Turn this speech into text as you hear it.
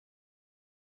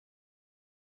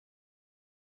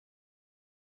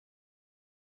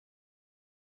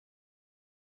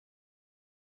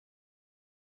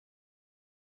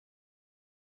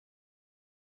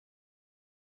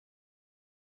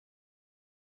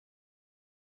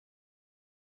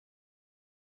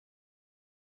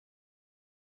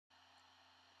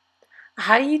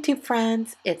Hi YouTube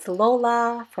friends, it's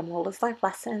Lola from Lola's Life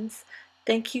Lessons.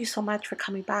 Thank you so much for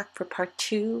coming back for part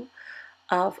 2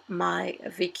 of my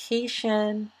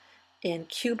vacation in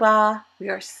Cuba. We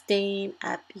are staying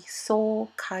at the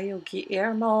Sol Cayo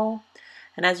Guillermo,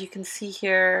 and as you can see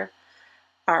here,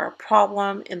 our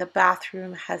problem in the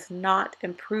bathroom has not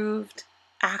improved.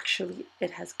 Actually,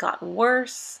 it has gotten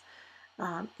worse.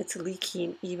 It's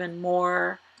leaking even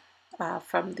more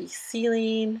from the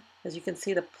ceiling. As you can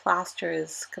see, the plaster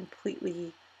is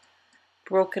completely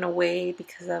broken away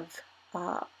because of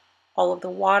all of the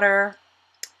water.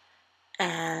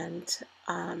 And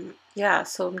yeah,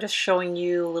 so I'm just showing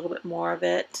you a little bit more of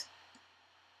it.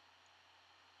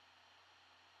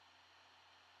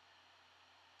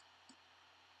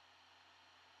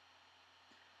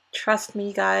 Trust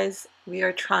me, guys, we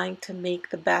are trying to make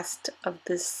the best of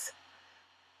this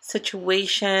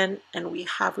situation, and we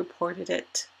have reported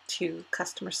it to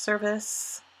customer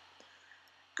service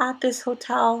at this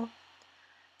hotel.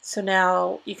 So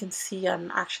now you can see I'm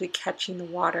actually catching the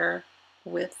water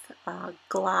with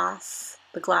glass,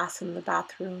 the glass in the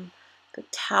bathroom. The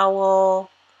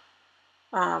towel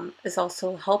is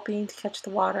also helping to catch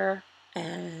the water.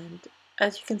 And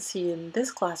as you can see in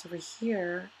this glass over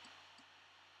here,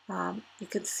 you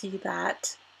can see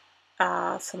that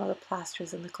some of the plaster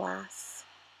is in the glass.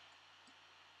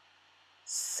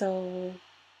 So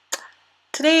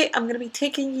today I'm going to be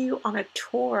taking you on a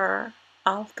tour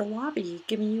of the lobby,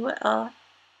 giving you a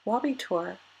lobby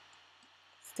tour.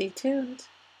 Stay tuned.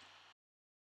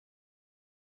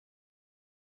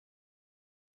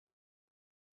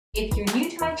 If you're new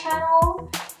to my channel,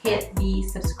 hit the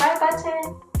subscribe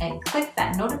button and click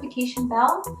that notification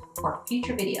bell for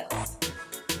future videos.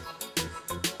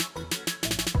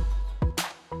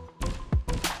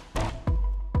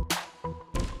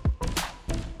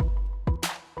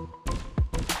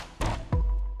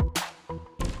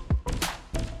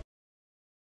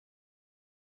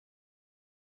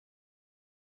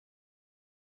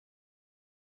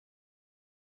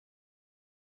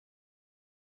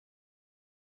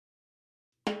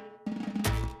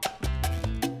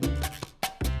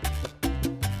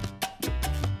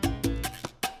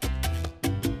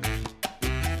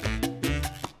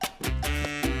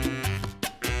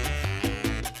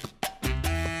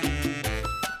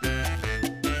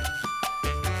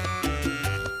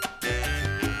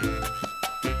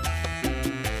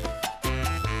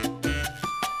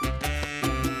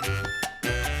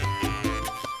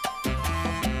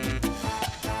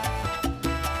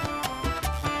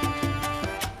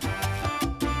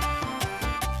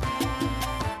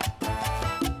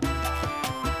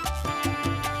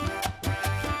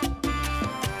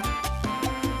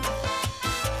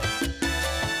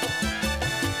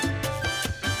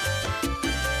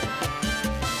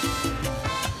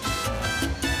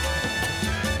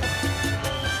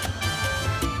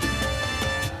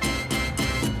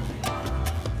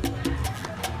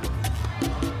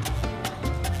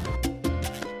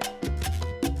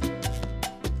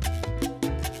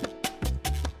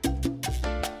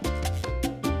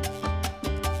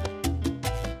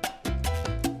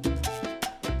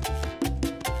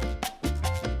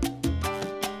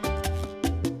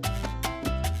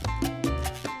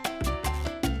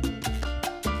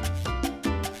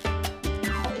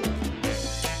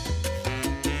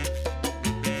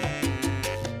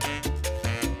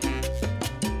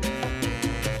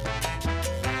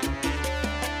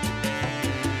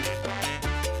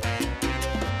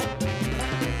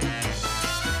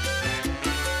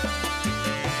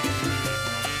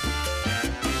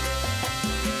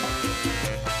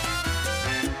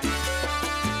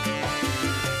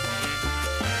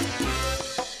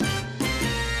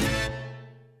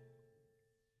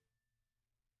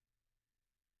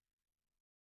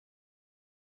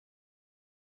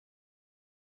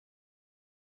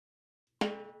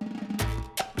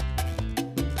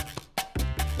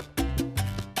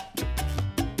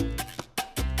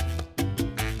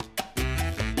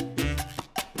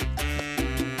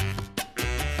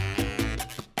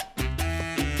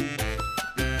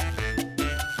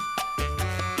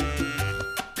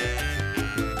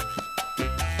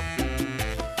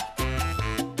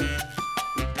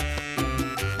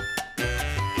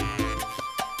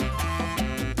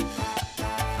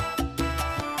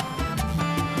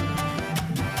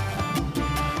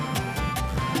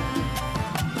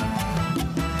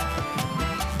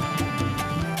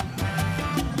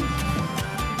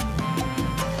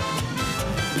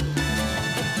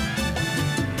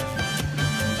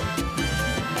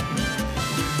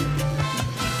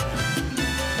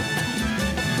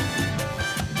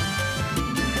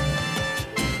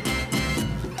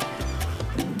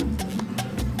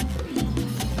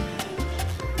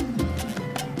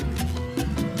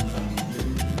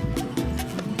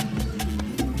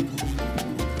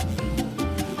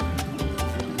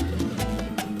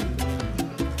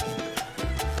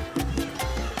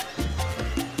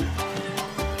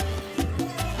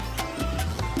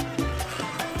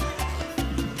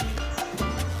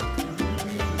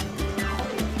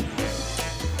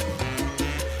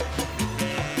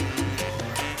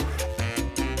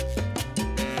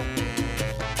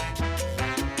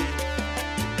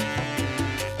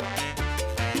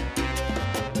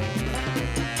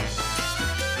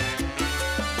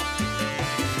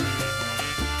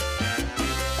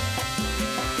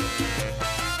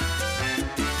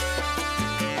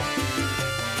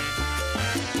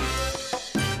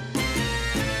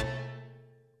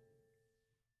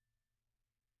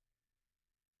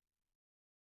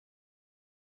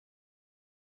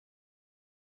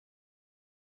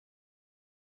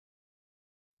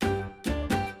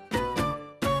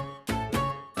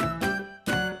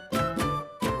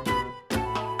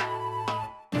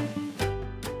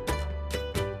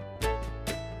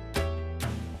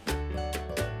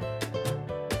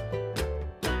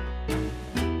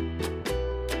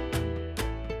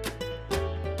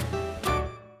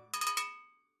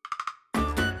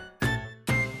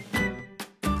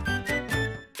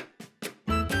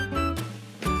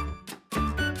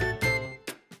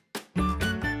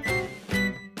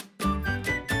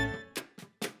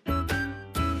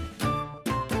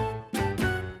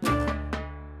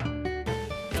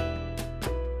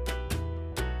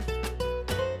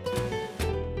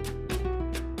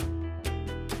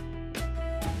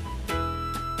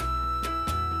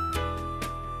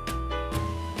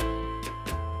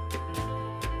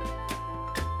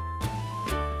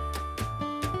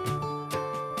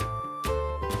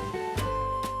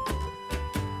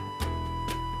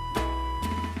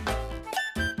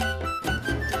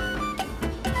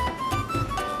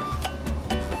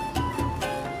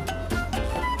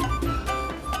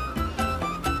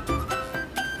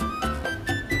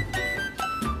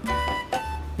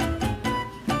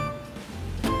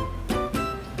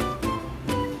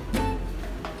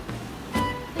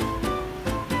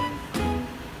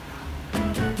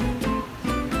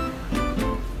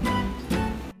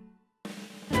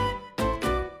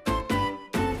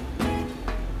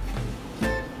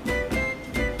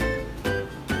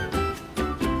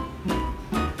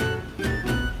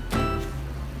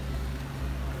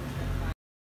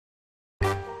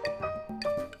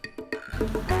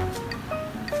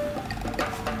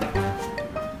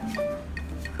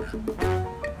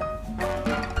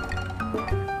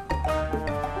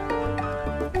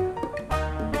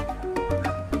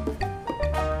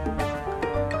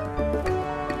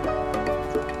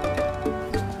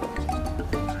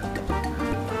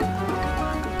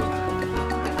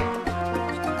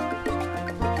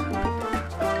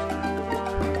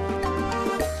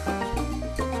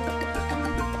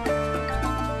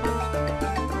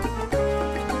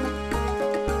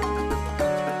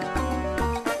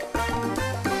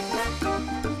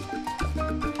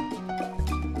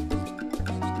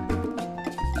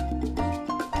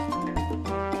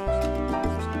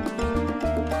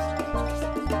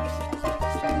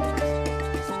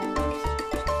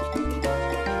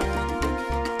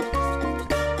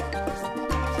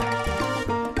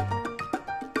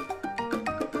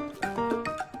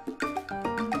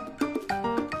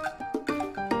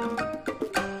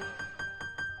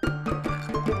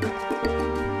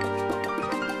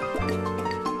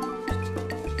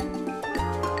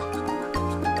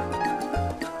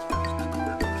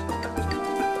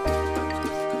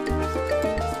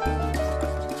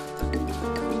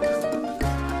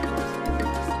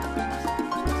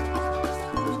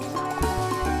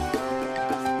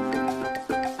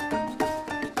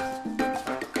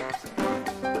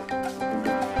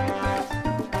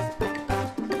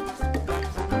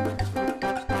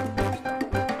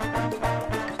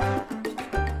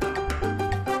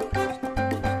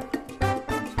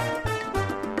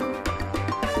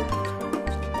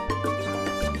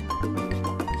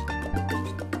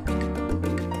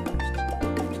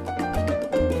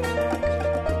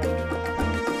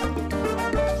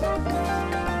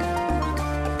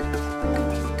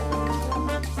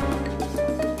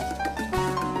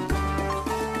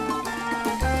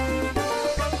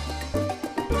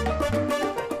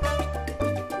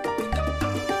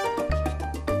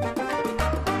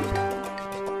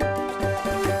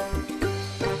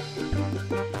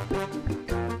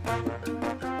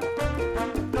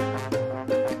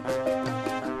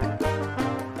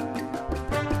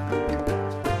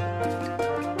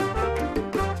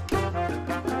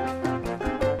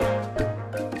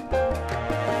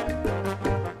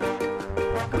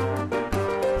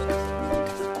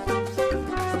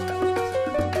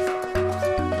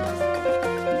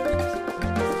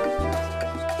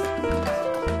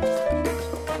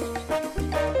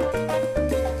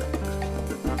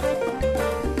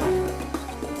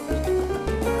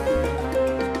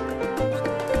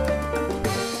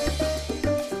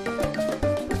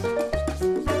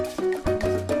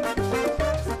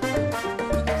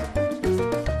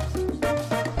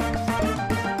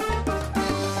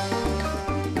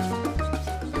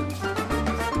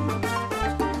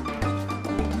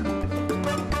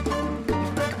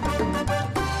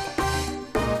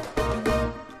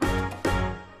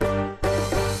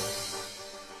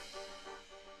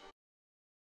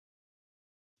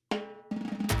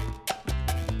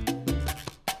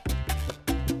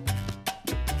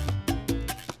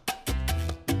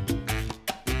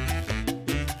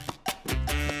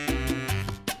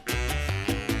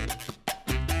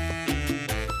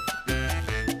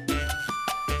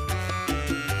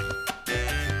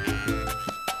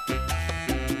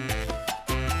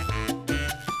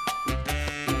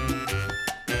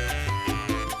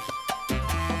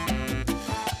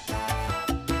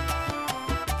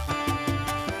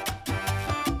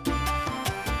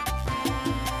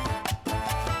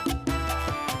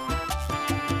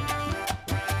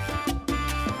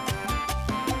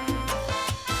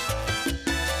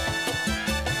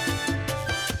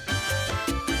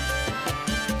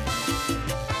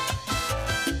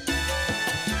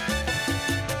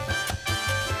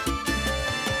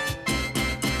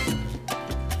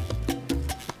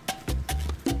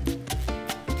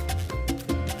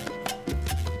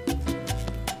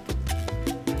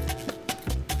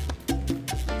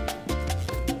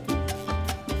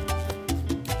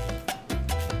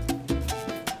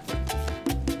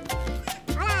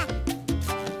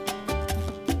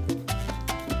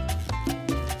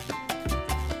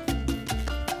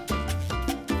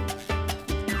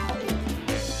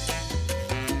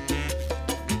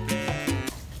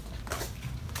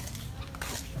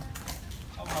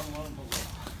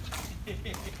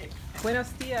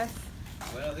 Buenos días.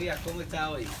 Buenos días, ¿cómo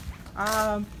está hoy?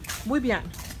 Muy bien.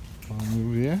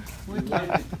 Muy bien. Muy bien.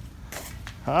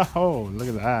 Oh, look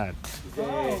at that.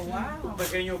 Oh, wow. Un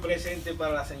pequeño presente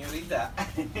para la señorita.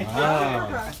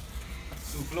 Wow.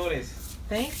 Sus flores.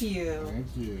 Thank you.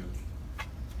 Thank you.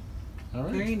 All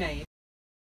right. Very nice.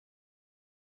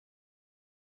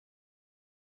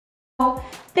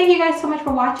 Thank you guys so much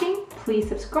for watching. Please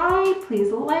subscribe,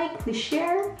 please like, please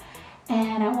share.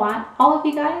 And I want all of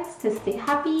you guys to stay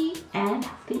happy and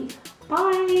healthy.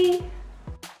 Bye.